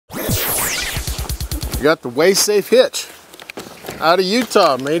We got the Way Safe hitch out of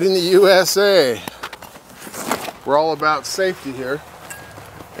Utah, made in the USA. We're all about safety here.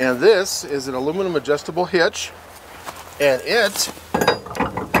 And this is an aluminum adjustable hitch, and it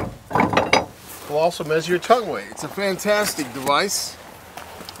will also measure your tongue weight. It's a fantastic device.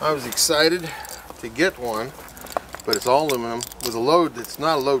 I was excited to get one, but it's all aluminum with a load that's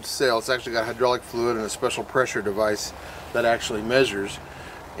not a load to sail. It's actually got hydraulic fluid and a special pressure device that actually measures.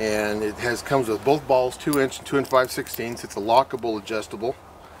 And it comes with both balls, 2" and 2 5/16. It's a lockable adjustable.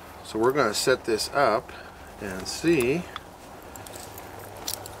 So we're going to set this up and see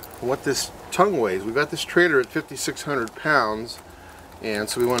what this tongue weighs. We've got this trailer at 5,600 pounds, and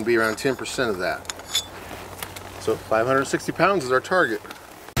so we want to be around 10% of that. So 560 pounds is our target.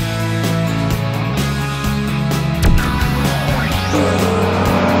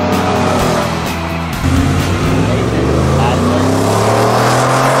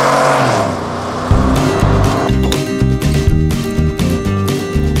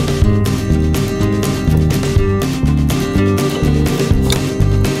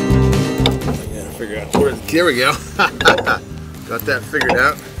 There we go. Got that figured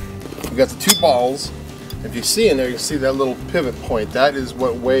out. We got the two balls. If you see in there, you see that little pivot point. That is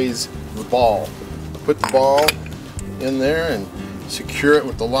what weighs the ball. Put the ball in there and secure it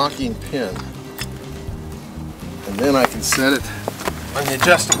with the locking pin. And then I can set it on the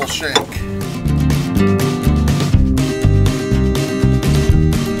adjustable shank.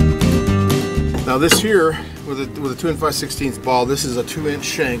 Now this here, with a 2 5/16 ball, this is a 2"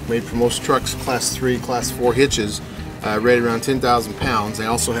 shank made for most trucks, class 3, class 4 hitches, rated around 10,000 pounds. They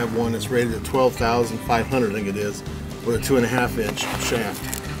also have one that's rated at 12,500, I think it is, with a 2.5"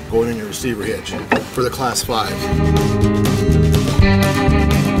 shaft going in your receiver hitch for the class 5.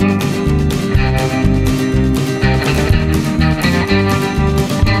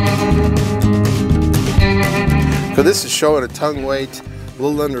 So this is showing a tongue weight a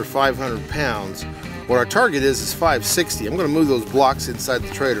little under 500 pounds. What our target is 560. I'm going to move those blocks inside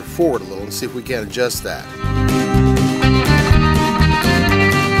the trailer forward a little and see if we can adjust that.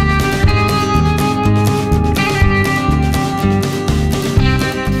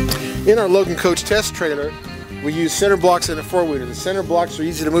 In our Logan Coach test trailer, we use center blocks in a 4-wheeler. The center blocks are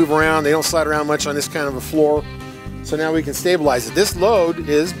easy to move around. They don't slide around much on this kind of a floor. So now we can stabilize it. This load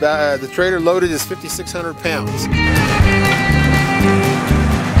is, the trailer loaded is 5,600 pounds.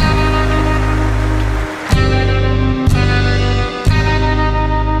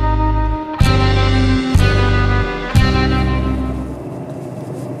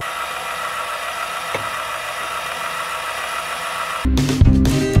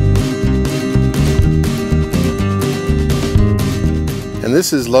 And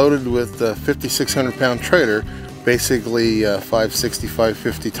this is loaded with a 5,600 pound trailer, basically 560,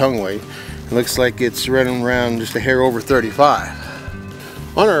 550 tongue weight. It looks like it's running around just a hair over 35.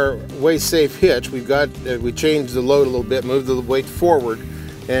 On our Way Safe hitch, we changed the load a little bit, moved the weight forward,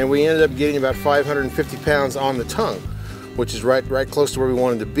 and we ended up getting about 550 pounds on the tongue, which is right close to where we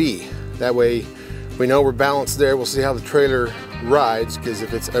wanted to be. That way we know we're balanced there. We'll see how the trailer rides, because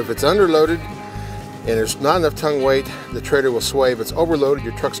if it's underloaded and there's not enough tongue weight, the trailer will sway. If it's overloaded,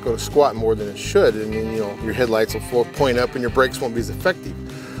 your truck's going to squat more than it should, and then, your headlights will point up and your brakes won't be as effective.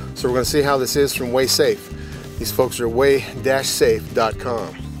 So we're going to see how this is from Way Safe. These folks are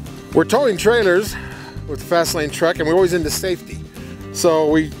way-safe.com. We're towing trailers with the fast lane truck, and we're always into safety. So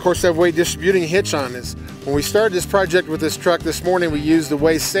we of course have weight distributing hitch on this. When we started this project with this truck this morning, we used the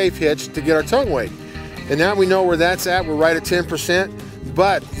Way Safe hitch to get our tongue weight. And now we know where that's at. We're right at 10%.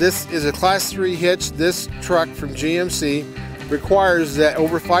 But this is a class 3 hitch. This truck from GMC requires that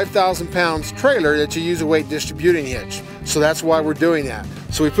over 5,000 pounds trailer that you use a weight distributing hitch. So that's why we're doing that.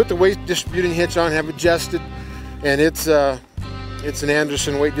 So we put the weight distributing hitch on, have adjusted, and it's an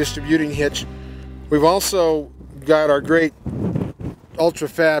Anderson weight distributing hitch. We've also got our great ultra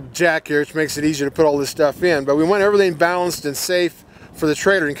fab jack here, which makes it easier to put all this stuff in. But we want everything balanced and safe for the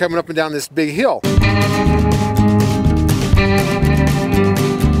trailer and coming up and down this big hill.